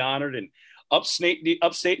going to be honored in upstate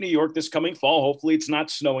New York this coming fall. Hopefully it's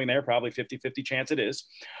not snowing there, probably 50-50 chance it is.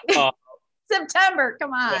 September,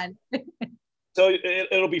 come on. So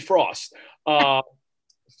it'll be Frost.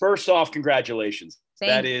 First off, congratulations.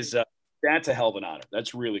 That's a hell of an honor.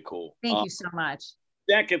 That's really cool. Thank you so much.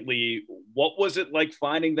 Secondly, what was it like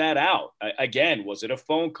finding that out? Again, was it a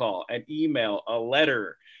phone call, an email, a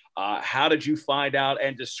letter? How did you find out,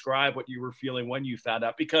 and describe what you were feeling when you found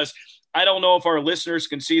out? Because I don't know if our listeners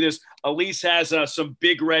can see this. Elise has some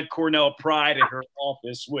big red Cornell pride in her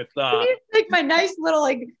office with like my nice little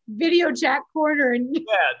like video chat corner, and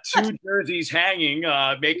two jerseys hanging,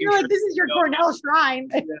 making sure this is your Cornell shrine.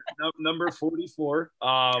 Number 44.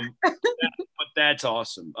 But that's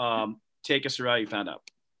awesome. Take us through how you found out.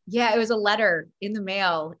 Yeah, it was a letter in the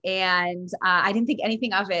mail, and I didn't think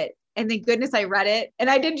anything of it. And thank goodness I read it, and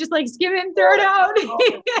I didn't just like skim it and throw it out.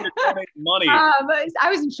 Money. I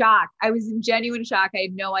was in shock. I was in genuine shock. I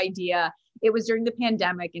had no idea. It was during the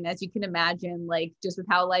pandemic, and as you can imagine, like just with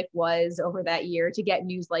how life was over that year, to get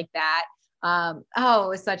news like that, it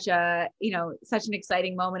was such an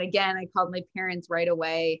exciting moment. Again, I called my parents right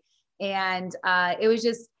away, and it was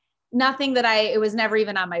just nothing that it was never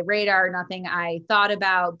even on my radar, nothing I thought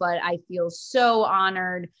about, but I feel so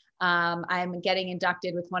honored. I'm getting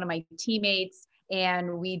inducted with one of my teammates,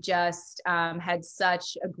 and we just had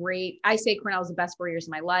such a I say Cornell was the best 4 years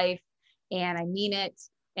of my life, and I mean it.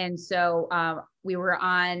 And so we were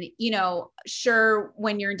on, sure,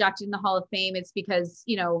 when you're inducted in the Hall of Fame, it's because,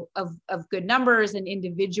 of good numbers and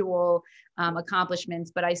individual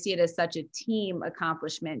accomplishments, but I see it as such a team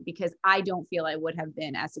accomplishment, because I don't feel I would have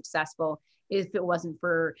been as successful if it wasn't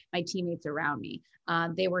for my teammates around me.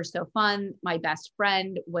 They were so fun. My best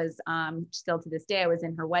friend was still to this day, I was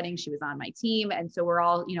in her wedding. She was on my team. And so we're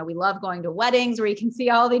all, we love going to weddings where you can see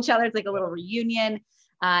all of each other. It's like a little reunion.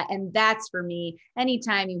 And that's for me.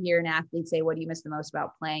 Anytime you hear an athlete say, what do you miss the most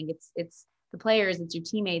about playing? It's the players, it's your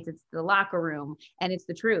teammates, it's the locker room, and it's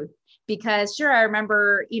the truth. Because sure, I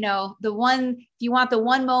remember, if you want the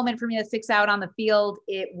one moment for me that sticks out on the field,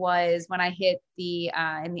 it was when I hit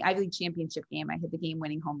in the Ivy League championship game, I hit the game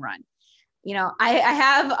winning home run. I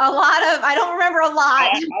have a lot of, I don't remember a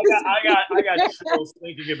lot. I got chills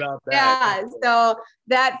thinking about that. Yeah. So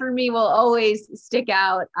that for me will always stick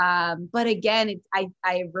out. But again,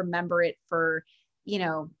 I remember it for,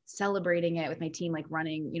 celebrating it with my team, like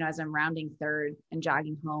running, as I'm rounding third and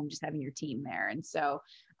jogging home, just having your team there. And so,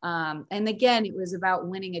 and again, it was about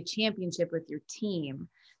winning a championship with your team.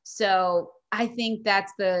 So I think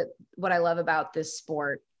that's what I love about this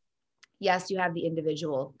sport. Yes, you have the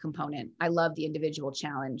individual component. I love the individual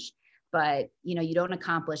challenge, but you don't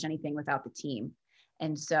accomplish anything without the team.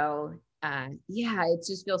 And so, it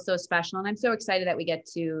just feels so special. And I'm so excited that we get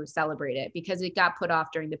to celebrate it, because it got put off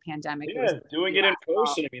during the pandemic. Yeah, doing it in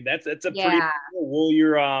person. I mean, that's a pretty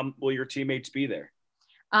cool. Will your teammates be there?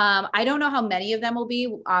 I don't know how many of them will be.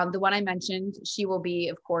 The one I mentioned, she will be,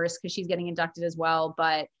 of course, because she's getting inducted as well.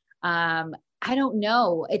 But I don't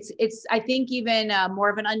know. It's I think even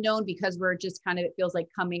more of an unknown, because we're just kind of, it feels like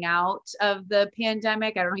coming out of the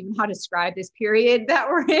pandemic. I don't even know how to describe this period that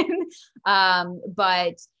we're in.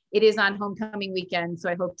 But it is on homecoming weekend. So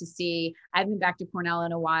I hope to see, I've been back to Cornell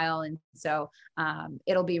in a while. And so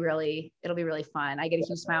it'll be really fun. I get a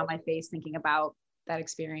huge smile on my face thinking about that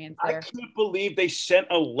experience there. I can't believe they sent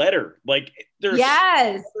a letter. Like there's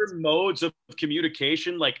other modes of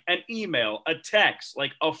communication, like an email, a text,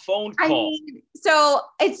 like a phone call. I mean, so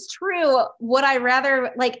it's true. Would I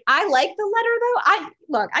rather, like, I like the letter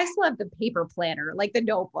though. I still have the paper planner, like the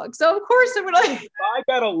notebook. So of course I would like. If I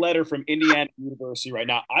got a letter from Indiana University right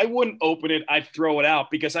now, I wouldn't open it. I'd throw it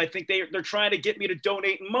out, because I think they're trying to get me to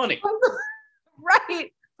donate money.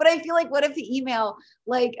 Right. But I feel like, what if the email,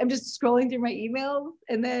 like I'm just scrolling through my emails,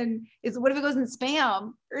 and then what if it goes in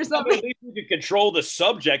spam or something? At least you could control the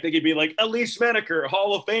subject. They could be like, Elise Menaker,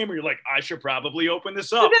 Hall of Famer. You're like, I should probably open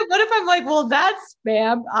this up. What if I'm like, well, that's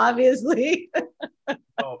spam, obviously.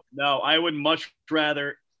 Oh, no, I would much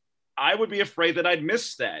rather. I would be afraid that I'd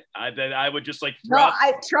miss that. That I would just like.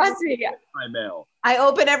 Trust me. My mail. I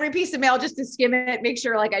open every piece of mail just to skim it, make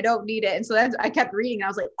sure like I don't need it. And so then I kept reading, and I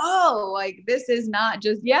was like, oh, like this is not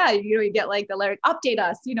just, you get like the letter, update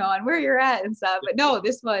us, on where you're at and stuff. But no,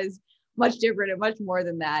 this was much different and much more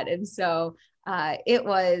than that. And so it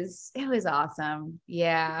was awesome.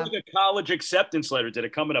 Yeah. Like a college acceptance letter. Did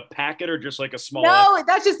it come in a packet or just like a small? No,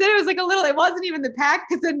 that's just it. It was like it wasn't even the pack.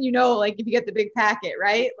 Cause then, like if you get the big packet,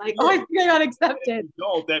 right? Like, I think I got accepted.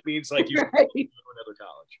 No, that means like you right. go to another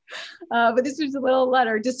college. But this was a little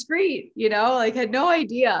letter, discreet, like had no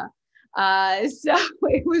idea. So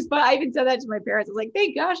it was, but I even said that to my parents. I was like,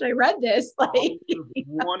 thank gosh, I read this. Like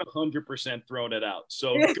 100% thrown it out.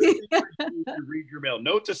 So good to read your mail.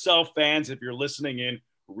 Note to self, fans, if you're listening in,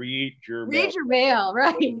 read your mail. Read your mail,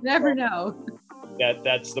 right? You never know.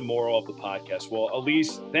 That's the moral of the podcast. Well,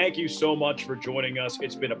 Elise, thank you so much for joining us.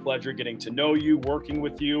 It's been a pleasure getting to know you, working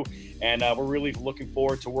with you, and we're really looking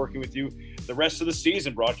forward to working with you the rest of the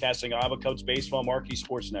season, broadcasting Iowa Cubs baseball, Marquee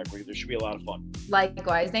Sports Network. There should be a lot of fun.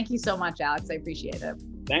 Likewise. Thank you so much, Alex. I appreciate it.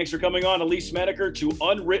 Thanks for coming on, Elise Smedeker, to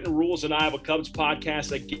Unwritten Rules in Iowa Cubs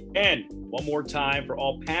podcast. Again, one more time, for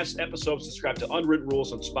all past episodes, subscribe to Unwritten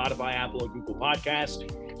Rules on Spotify, Apple, and Google Podcasts,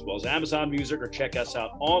 as well as Amazon Music, or check us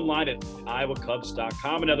out online at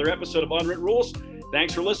iowacubs.com. Another episode of Unwritten Rules.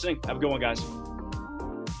 Thanks for listening. Have a good one, guys.